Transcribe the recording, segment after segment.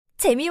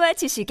재미와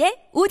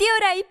지식의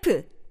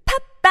오디오라이프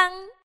팝빵.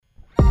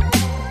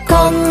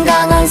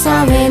 건강한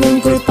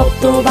사회는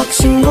불법도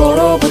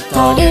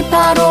박신고로부터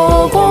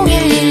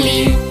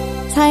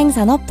 1850112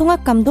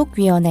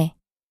 사행산업통합감독위원회.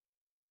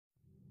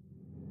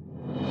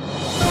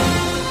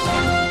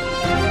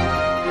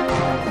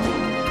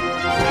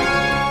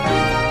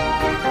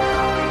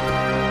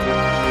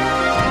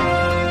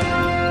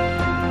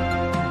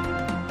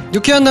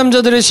 유쾌한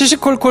남자들의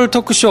시시콜콜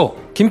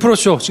토크쇼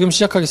김프로쇼 지금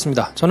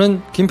시작하겠습니다.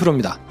 저는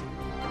김프로입니다.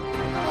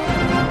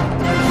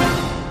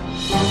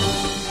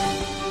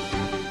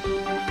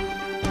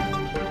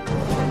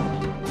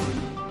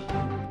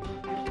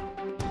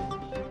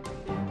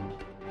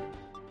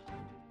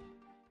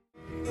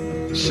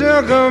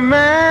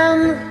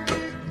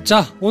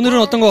 자, 오늘은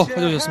어떤 거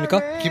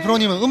가져오셨습니까?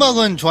 김프로님은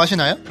음악은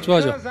좋아하시나요?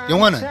 좋아하죠.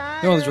 영화는?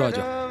 영화도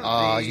좋아하죠.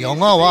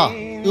 영화와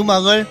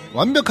음악을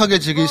완벽하게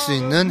즐길 수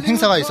있는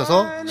행사가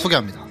있어서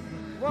소개합니다.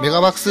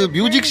 메가박스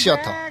뮤직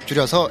시어터,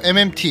 줄여서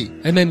MMT.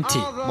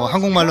 뭐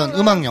한국말로는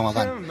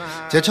음악영화관.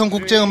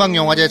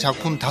 제천국제음악영화제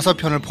작품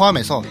 5편을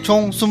포함해서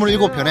총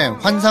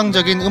 27편의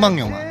환상적인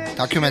음악영화,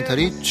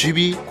 다큐멘터리,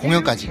 GB,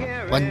 공연까지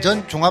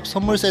완전 종합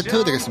선물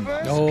세트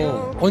되겠습니다.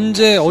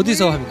 언제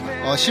어디서 합니까?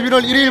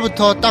 11월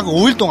 1일부터 딱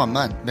 5일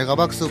동안만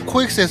메가박스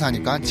코엑스에서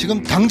하니까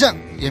지금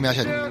당장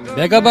예매하셔야 됩니다.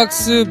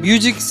 메가박스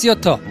뮤직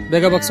시어터,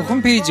 메가박스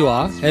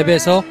홈페이지와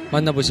앱에서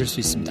만나보실 수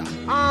있습니다.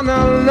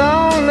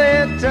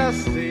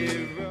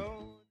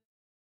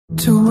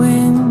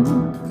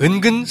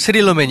 은근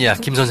스릴러 매니아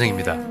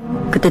김선생입니다.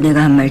 그때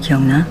내가 한 말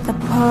기억나?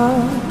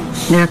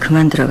 내가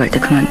그만 들어갈 때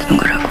그만두는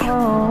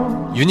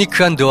거라고.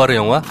 유니크한 느와르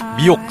영화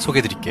미옥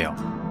소개드릴게요.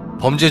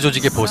 범죄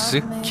조직의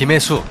보스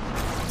김혜수,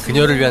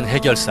 그녀를 위한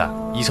해결사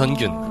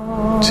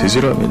이선균.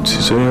 지지라면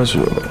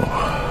지져야죠.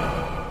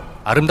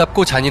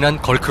 아름답고 잔인한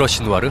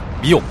걸크러쉬 느와르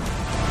미옥.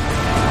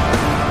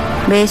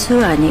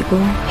 매수 아니고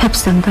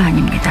협상도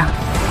아닙니다.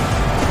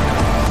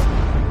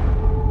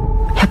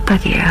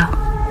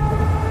 협박이에요.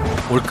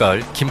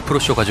 올가을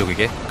김프로쇼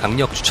가족에게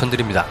강력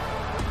추천드립니다.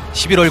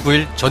 11월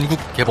 9일 전국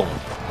개봉.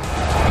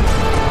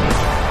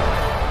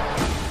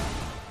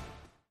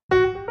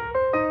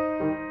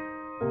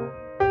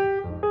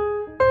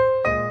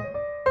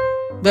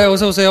 네,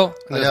 어서오세요.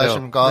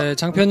 안녕하십니까. 네,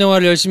 장편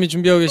영화를 열심히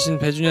준비하고 계신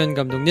배준현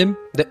감독님.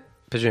 네,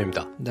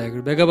 배준현입니다. 네,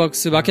 그리고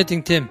메가박스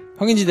마케팅팀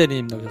황인지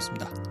대리님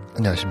나오셨습니다.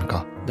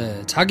 안녕하십니까.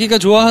 네, 자기가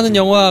좋아하는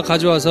영화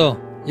가져와서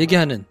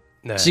얘기하는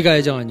네. 지가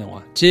애정한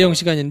영화 지혜영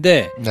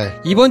시간인데, 네.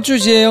 이번 주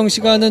지혜영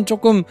시간은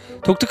조금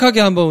독특하게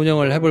한번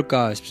운영을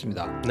해볼까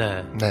싶습니다.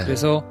 네.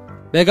 그래서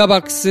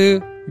메가박스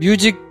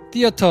뮤직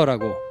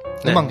티어터라고,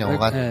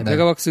 음악영화관. 네,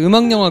 메가박스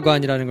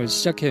음악영화관이라는 걸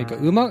시작해요.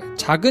 그러니까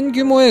작은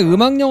규모의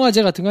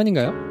음악영화제 같은 거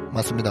아닌가요?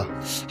 맞습니다.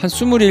 한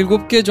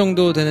 27개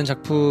정도 되는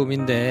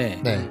작품인데,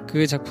 네.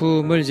 그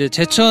작품을 이제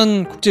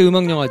제천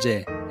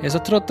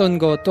국제음악영화제에서 틀었던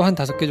것도 한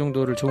 5개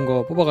정도를 좋은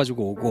거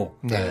뽑아가지고 오고,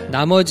 네.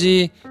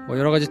 나머지 뭐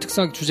여러 가지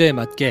특성 주제에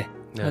맞게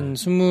네. 한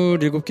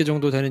 27개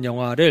정도 되는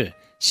영화를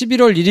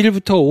 11월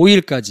 1일부터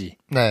 5일까지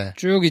네.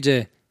 쭉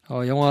이제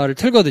영화를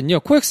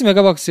틀거든요. 코엑스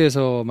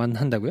메가박스에서만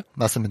한다고요?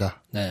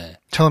 맞습니다. 네.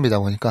 처음이다 처음이다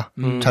보니까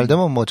잘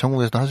되면 뭐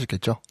전국에서도 할 수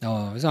있겠죠.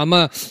 그래서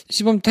아마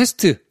시범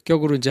테스트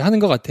격으로 이제 하는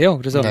것 같아요.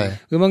 그래서 네.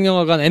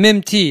 음악영화관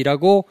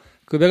MMT라고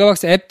그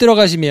메가박스 앱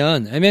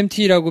들어가시면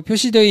MMT라고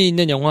표시되어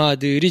있는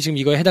영화들이 지금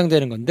이거에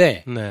해당되는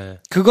건데, 네.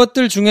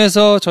 그것들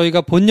중에서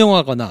저희가 본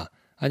영화거나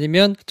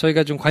아니면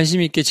저희가 좀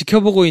관심 있게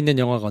지켜보고 있는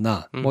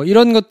영화거나 뭐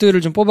이런 것들을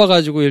좀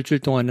뽑아가지고 일주일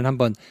동안은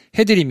한번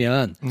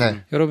해드리면,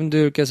 네.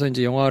 여러분들께서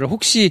이제 영화를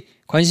혹시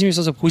관심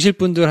있어서 보실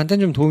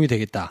분들한테는 좀 도움이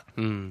되겠다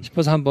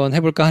싶어서 한번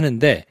해볼까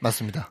하는데,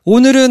 맞습니다.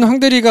 오늘은 황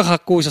대리가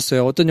갖고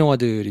오셨어요. 어떤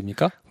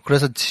영화들입니까?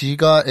 그래서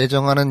지가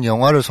애정하는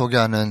영화를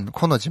소개하는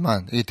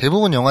코너지만, 이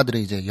대부분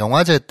영화들이 이제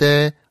영화제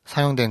때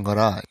사용된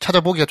거라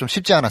찾아보기가 좀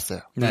쉽지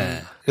않았어요.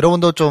 네.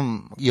 여러분도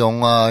좀 이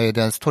영화에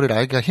대한 스토리를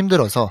알기가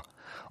힘들어서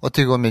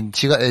어떻게 보면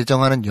지가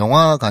애정하는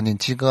영화가 아닌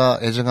지가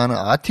애정하는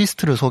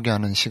아티스트를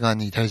소개하는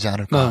시간이 되지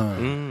않을까,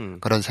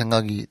 그런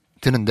생각이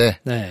드는데,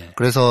 네.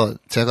 그래서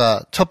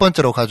제가 첫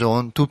번째로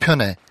가져온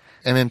 2편의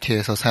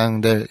MMT에서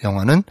사용될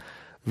영화는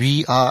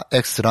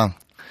We-Are-X랑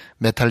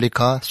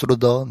메탈리카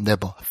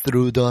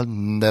Through the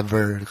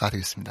Never가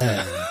되겠습니다. 네.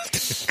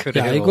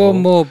 그래요. 야, 이거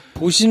뭐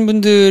보신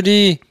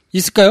분들이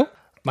있을까요?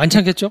 많지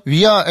않겠죠?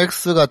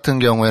 We-Are-X 같은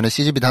경우에는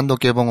CGV 단독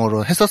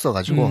개봉으로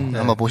했었어가지고 네.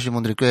 아마 보신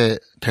분들이 꽤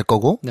될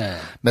거고, 네.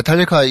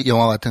 메탈리카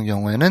영화 같은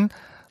경우에는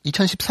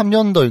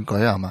 2013년도일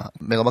거예요. 아마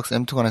메가박스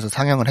M2관에서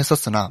상영을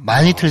했었으나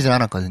많이 틀진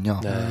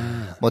않았거든요.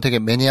 뭐 되게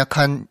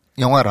매니악한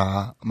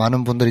영화라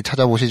많은 분들이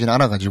찾아보시지는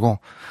않아가지고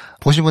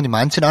보신 분이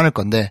많지는 않을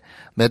건데,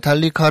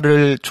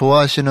 메탈리카를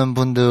좋아하시는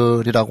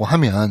분들이라고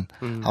하면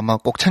아마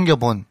꼭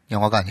챙겨본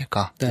영화가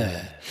아닐까. 네.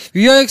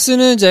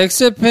 We-Are-X는 이제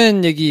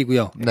XFN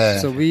얘기이고요. 네.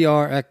 그래서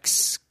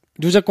We-Are-X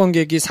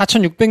누적관객이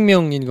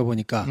 4,600명인 거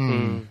보니까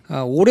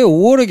올해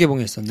 5월에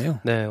개봉했었네요.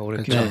 네,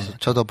 올해 그렇죠. 개봉했어요.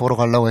 저도 보러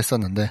가려고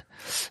했었는데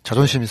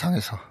자존심이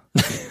상해서.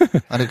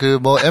 아니 그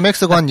뭐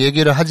MX관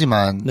얘기를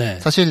하지만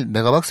네. 사실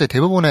메가박스의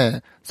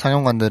대부분의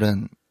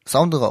상영관들은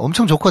사운드가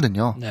엄청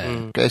좋거든요.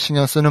 꽤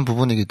신경 쓰는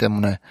부분이기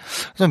때문에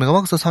그래서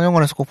메가박스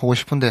상영관에서 꼭 보고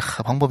싶은데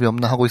방법이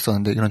없나 하고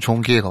있었는데 이런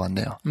좋은 기회가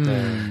왔네요.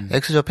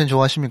 엑스저팬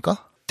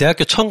좋아하십니까?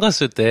 대학교 처음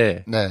갔을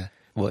때 네.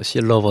 뭐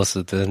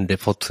실러버스든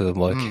레포트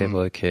뭐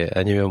이렇게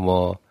아니면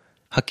뭐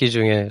학기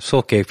중에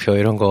수업 계획표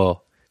이런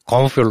거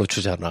과목별로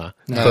주잖아.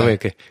 그러면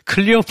이렇게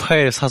클리어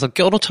파일 사서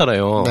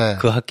껴놓잖아요.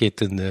 그 학기에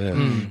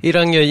듣는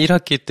 1학년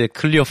 1학기 때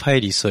클리어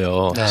파일이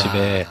있어요.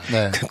 집에.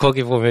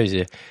 거기 보면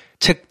이제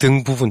책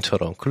등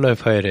부분처럼 클리어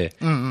파일에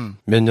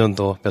몇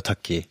년도 몇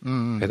학기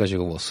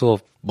해가지고 뭐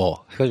수업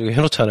뭐 해가지고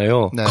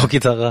해놓잖아요.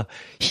 거기다가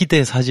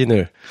희대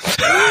사진을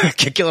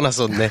이렇게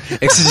껴놨었네.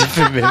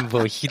 엑스제팬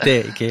멤버 희대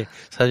이렇게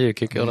사진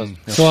이렇게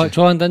껴놨어.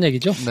 좋아한다는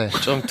얘기죠? 네.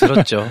 좀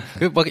들었죠.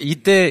 막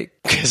이때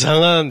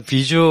괴상한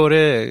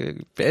비주얼의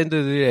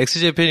밴드들이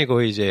엑스제팬이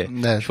거의 이제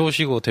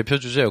효시고 대표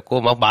주자였고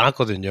막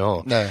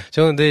많았거든요.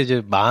 저 근데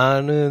이제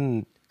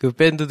많은 그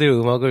밴드들의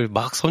음악을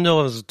막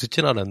섭렵하면서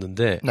듣진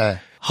않았는데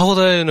하고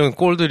다니는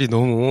꼴들이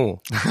너무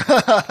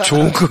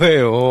좋은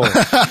거예요.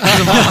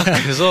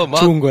 그래서 막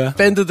좋은 거야.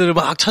 밴드들을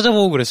막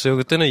찾아보고 그랬어요.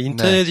 그때는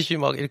인터넷이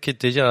막 이렇게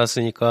되지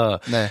않았으니까.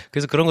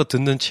 그래서 그런 거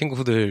듣는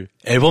친구들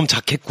앨범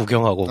자켓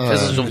구경하고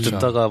그래서 좀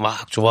듣다가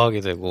막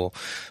좋아하게 되고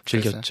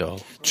즐겼죠.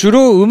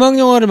 주로 음악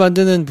영화를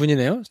만드는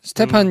분이네요.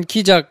 스테판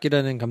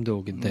키작이라는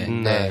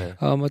감독인데.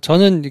 뭐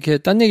저는 이렇게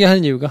딴 얘기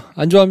하는 이유가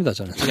안 좋아합니다,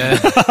 저는.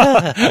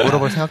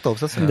 물어볼 생각도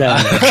없었어요.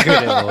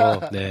 그래요.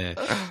 네.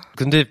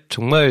 근데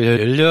정말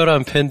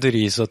열렬한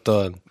팬들이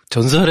있었던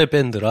전설의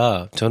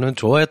밴드라 저는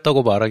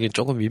좋아했다고 말하기는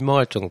조금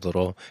민망할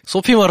정도로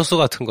소피 마르소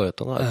같은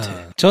거였던 것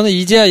같아요. 저는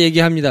이제야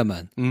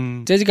얘기합니다만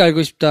재즈가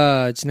알고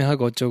싶다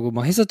진행하고 어쩌고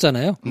막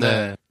했었잖아요.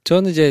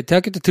 저는 이제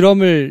대학교 때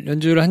드럼을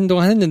연주를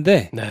한동안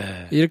했는데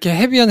이렇게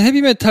헤비한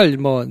헤비메탈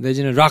뭐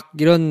내지는 락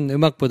이런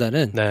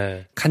음악보다는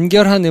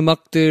간결한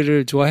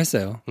음악들을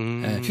좋아했어요.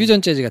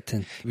 퓨전 재즈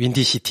같은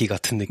윈디시티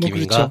같은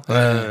느낌인가? 뭐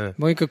그렇죠.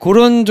 뭐 그러니까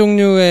그런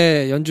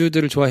종류의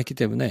연주들을 좋아했기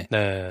때문에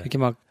이렇게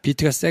막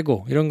비트가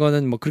세고 이런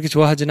거는 뭐 그렇게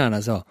좋아하지는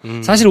않아서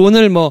사실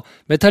오늘 뭐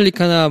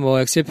메탈리카나 뭐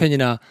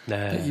엑스제팬이나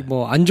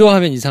뭐 안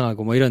좋아하면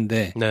이상하고 뭐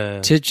이런데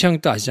제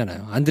취향도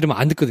아시잖아요. 안 들으면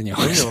안 듣거든요.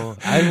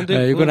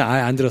 근데 이거는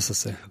아예 안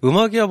들었었어요.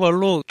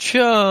 음악이야말로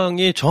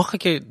취향이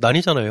정확하게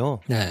나뉘잖아요.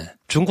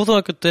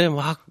 중고등학교 때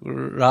막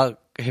락,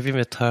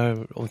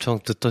 헤비메탈 엄청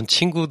듣던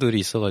친구들이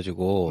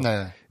있어가지고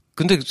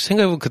근데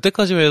생각해보면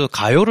그때까지만 해도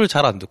가요를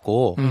잘 안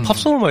듣고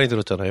팝송을 많이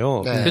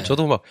들었잖아요. 근데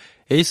저도 막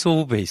에이스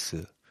오브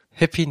베이스,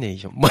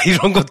 해피네이션 막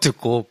이런 거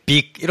듣고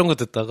빅 이런 거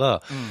듣다가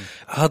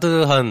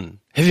하드한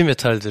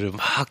헤비메탈들을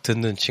막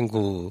듣는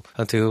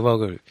친구한테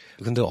음악을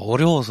근데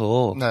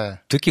어려워서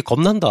듣기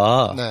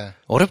겁난다.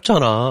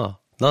 어렵잖아.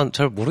 난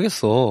잘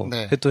모르겠어.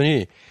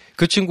 했더니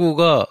그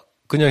친구가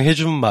그냥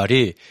해준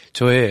말이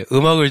저의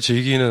음악을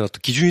즐기는 어떤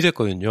기준이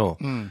됐거든요.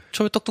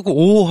 처음에 딱 듣고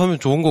오 하면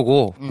좋은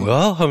거고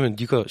뭐야 하면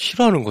네가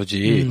싫어하는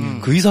거지.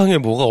 그 이상의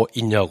뭐가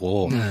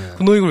있냐고.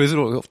 너 이걸 왜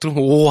들어?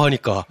 들으면 오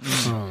하니까.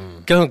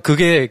 그냥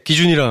그게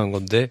기준이라는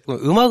건데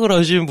음악을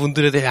하시는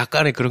분들에 대해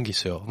약간의 그런 게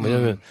있어요.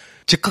 왜냐면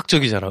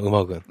즉각적이잖아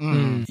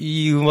음악은.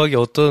 이 음악이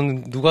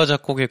어떤 누가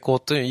작곡했고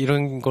어떤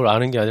이런 걸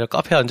아는 게 아니라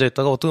카페에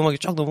앉아있다가 어떤 음악이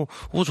쫙 너무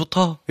오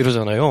좋다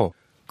이러잖아요.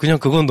 그냥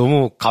그건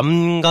너무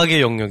감각의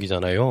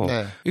영역이잖아요.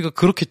 그러니까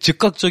그렇게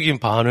즉각적인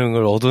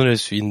반응을 얻어낼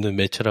수 있는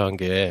매체라는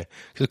게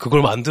그래서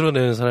그걸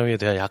만들어내는 사람에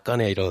대한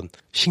약간의 이런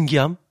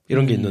신기함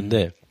이런 게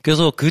있는데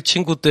그래서 그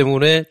친구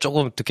때문에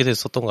조금 듣게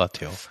됐었던 것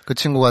같아요. 그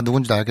친구가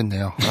누군지도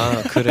알겠네요.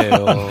 아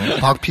그래요.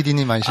 박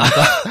PD님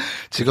아니십니까?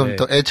 지금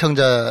또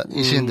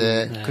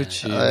애청자이신데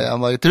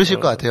아마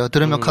들으실 것 같아요.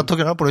 들으면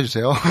카톡이나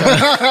보내주세요.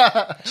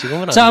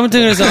 지금은 자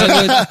아무튼 그래서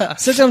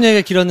쓸데없는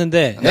얘기가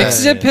길었는데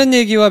엑스제팬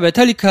얘기와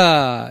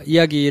메탈리카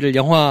이야기를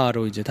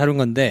영화로 이제 다룬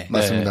건데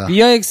맞습니다.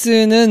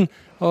 BIX는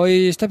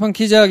이 스테판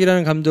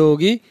키작이라는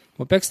감독이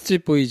뭐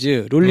백스트리트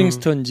보이즈,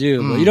 롤링스톤즈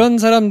뭐 이런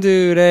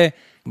사람들의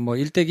뭐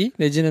일대기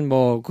내지는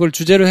뭐 그걸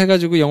주제로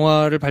해가지고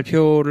영화를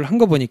발표를 한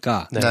거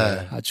보니까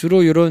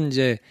주로 이런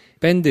이제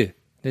밴드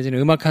내지는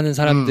음악하는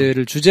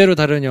사람들을 주제로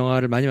다루는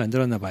영화를 많이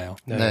만들었나 봐요.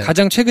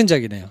 가장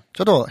최근작이네요.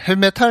 저도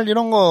헬메탈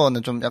이런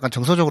거는 좀 약간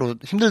정서적으로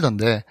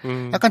힘들던데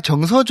약간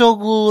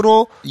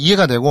정서적으로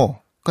이해가 되고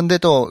근데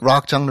또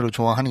락 장르를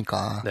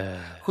좋아하니까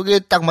그게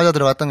딱 맞아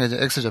들어갔던 게 이제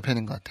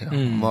엑스제팬인 것 같아요.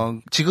 뭐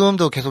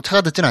지금도 계속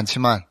찾아 듣진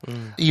않지만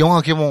이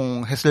영화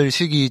개봉했을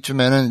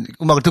시기쯤에는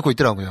음악을 듣고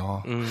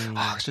있더라고요.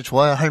 아, 진짜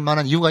좋아야 할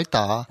만한 이유가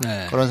있다.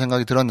 그런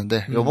생각이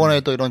들었는데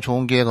요번에 또 이런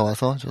좋은 기회가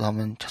와서 저도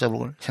한번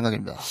찾아볼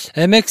생각입니다.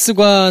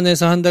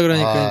 MX관에서 한다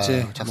그러니까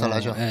이제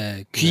작살나죠.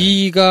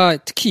 귀가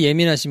특히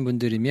예민하신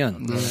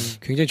분들이면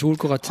굉장히 좋을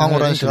것 같은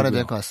황홀한 시간이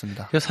될 것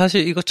같습니다.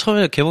 사실 이거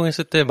처음에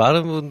개봉했을 때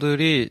많은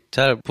분들이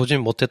잘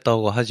보진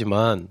못했다고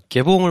하지만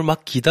개봉을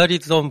막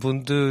기다리던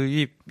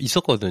분들이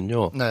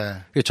있었거든요.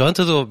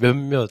 저한테도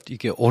몇몇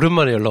이게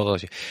오랜만에 연락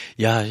와가지고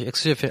야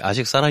엑스제팬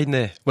아직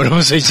살아있네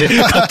이러면서 이제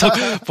카톡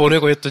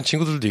보내고 했던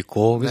친구들도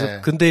있고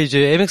그래서 근데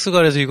이제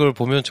MX관에서 이걸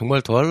보면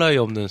정말 더할 나위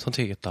없는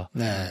선택이겠다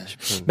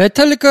싶은.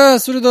 메탈리카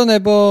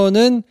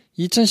스루더네버는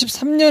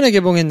 2013년에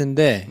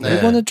개봉했는데 네.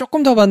 이거는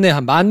조금 더 봤네.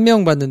 한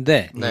 10,000명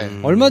봤는데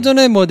얼마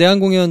전에 뭐 내한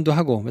공연도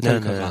하고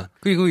메탈리카가.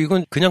 그리고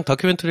이건 그냥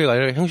다큐멘터리가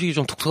아니라 형식이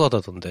좀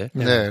독특하다던데.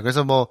 네.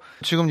 그래서 뭐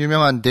지금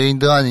유명한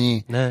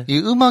데인드안이 이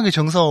음악이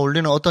정서와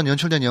어울리는 어떤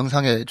연출된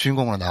영상의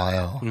주인공으로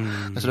나와요.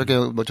 그래서 이렇게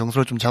뭐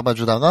정서를 좀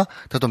잡아주다가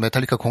또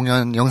메탈리카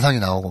공연 영상이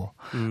나오고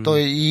또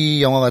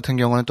이 영화 같은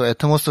경우는 또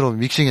애트모스로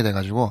믹싱이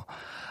돼가지고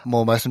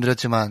뭐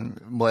말씀드렸지만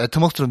뭐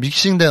애트모스로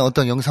믹싱된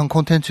어떤 영상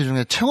콘텐츠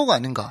중에 최고가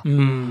아닌가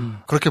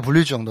그렇게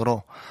불릴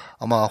정도로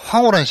아마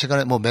황홀한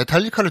시간에 뭐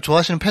메탈리카를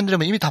좋아하시는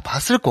팬들이면 이미 다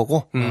봤을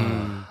거고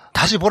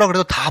다시 보라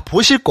그래도 다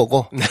보실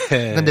거고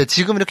근데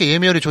지금 이렇게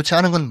예매율이 좋지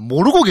않은 건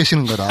모르고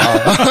계시는 거다.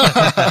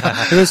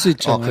 그럴 수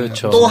있죠.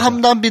 그렇죠. 또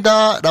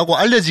함담비다라고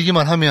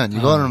알려지기만 하면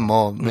이거는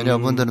뭐 매니아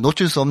분들은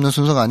놓칠 수 없는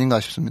순서가 아닌가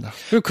싶습니다.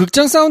 그리고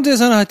극장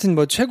사운드에서는 하여튼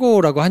뭐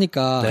최고라고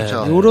하니까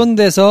그렇죠. 요런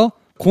데서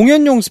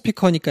공연용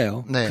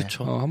스피커니까요. 네.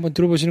 그렇죠. 한번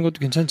들어보시는 것도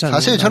괜찮지 않나요?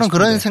 사실 저는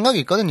그런 생각이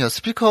있거든요.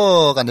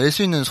 스피커가 낼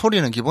수 있는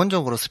소리는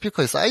기본적으로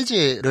스피커의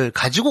사이즈를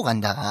가지고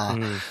간다.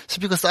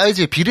 스피커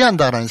사이즈에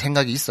비례한다라는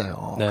생각이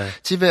있어요. 네.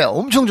 집에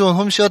엄청 좋은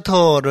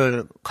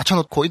홈시어터를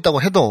갖춰놓고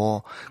있다고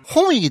해도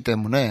홈이기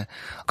때문에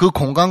그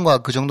공간과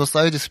그 정도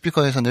사이즈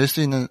스피커에서 낼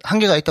수 있는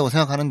한계가 있다고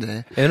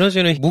생각하는데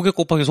에너지는 무게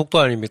곱하기 속도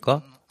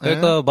아닙니까?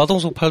 그러니까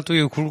마동석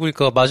팔뚝이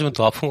굵으니까 맞으면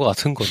더 아픈 것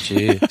같은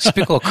거지.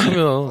 스피커가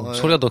크면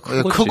소리가 더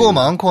큰 거지. 크고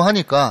많고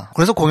하니까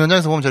그래서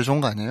공연장에서 보면 제일 좋은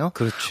거 아니에요?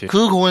 그렇지.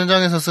 그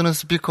공연장에서 쓰는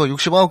스피커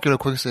 69개를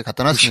코엑스에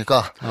갖다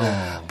놨으니까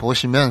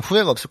보시면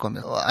후회가 없을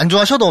겁니다. 안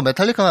좋아하셔도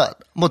메탈리카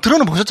뭐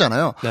들어는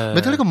보셨잖아요. 네.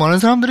 메탈리카 뭐 하는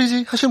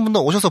사람들이지 하시는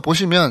분들 오셔서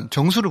보시면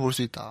정수를 볼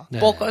수 있다.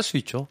 뻑갈 수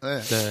있죠.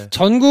 네. 네.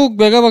 전국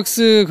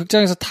메가박스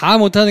극장에서 다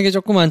못하는 게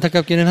조금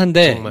안타깝기는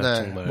한데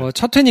정말. 뭐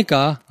첫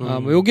회니까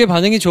뭐 요게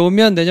반응이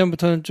좋으면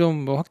내년부터는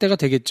좀 뭐 확대가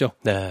되겠죠.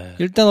 네.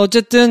 일단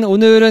어쨌든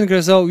오늘은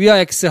그래서 위아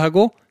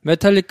X하고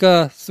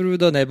메탈리카 Through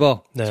the Never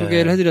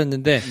소개를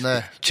해드렸는데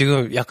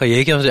지금 약간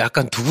얘기하면서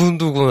약간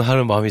두근두근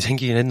하는 마음이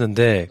생기긴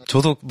했는데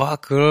저도 막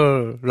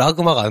그걸 락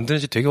음악 안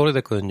들은 지 되게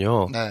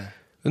오래됐거든요. 네.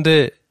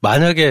 근데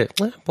만약에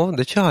뭐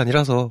내 취향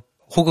아니라서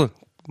혹은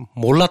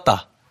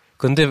몰랐다.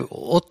 근데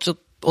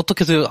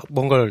어떻게든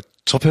뭔가를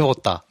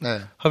접해봤다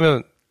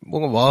하면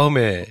뭔가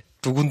마음에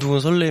두근두근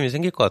설렘이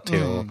생길 것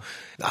같아요.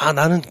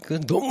 나는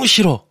너무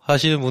싫어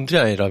하시는 분들이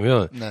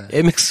아니라면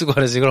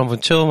MX관에서 이걸 한번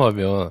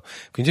체험하면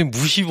굉장히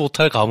무시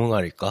못할 감흥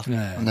아닐까?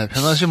 네,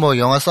 평상시 뭐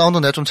영화 사운드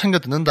내가 좀 챙겨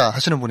듣는다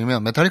하시는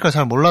분이면 메탈리카를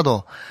잘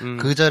몰라도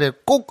그 자리에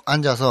꼭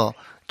앉아서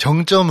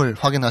정점을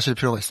확인하실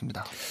필요가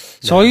있습니다.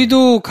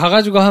 저희도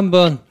가가지고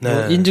한번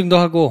뭐 인증도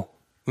하고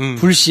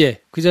불시에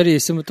그 자리에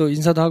있으면 또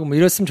인사도 하고 뭐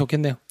이랬으면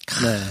좋겠네요.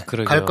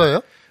 네, 갈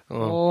거예요?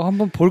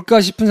 한번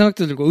볼까 싶은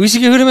생각도 들고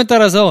의식의 흐름에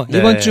따라서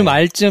이번 주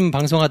말쯤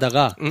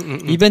방송하다가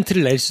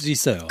이벤트를 낼 수도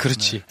있어요.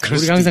 그렇지.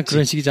 우리가 항상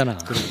그런 식이잖아.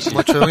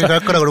 뭐 조용히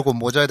갈 거라 그러고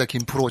모자에다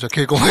김프로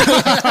적혀있고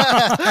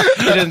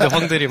이랬는데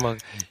황들이 막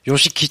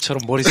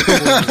요시키처럼 머리 쓰고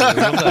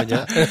이런 거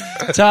아니야?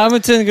 자,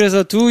 아무튼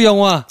그래서 두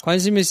영화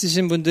관심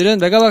있으신 분들은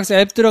메가박스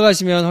앱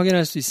들어가시면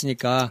확인할 수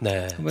있으니까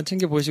한번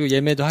챙겨보시고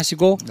예매도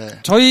하시고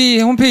저희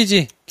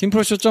홈페이지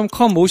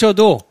김프로쇼.com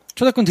오셔도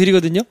초대권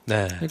드리거든요.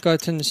 그러니까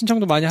하여튼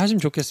신청도 많이 하시면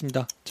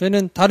좋겠습니다.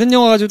 저희는 다른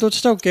영화 가지고 또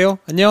찾아올게요.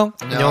 안녕.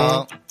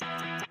 안녕.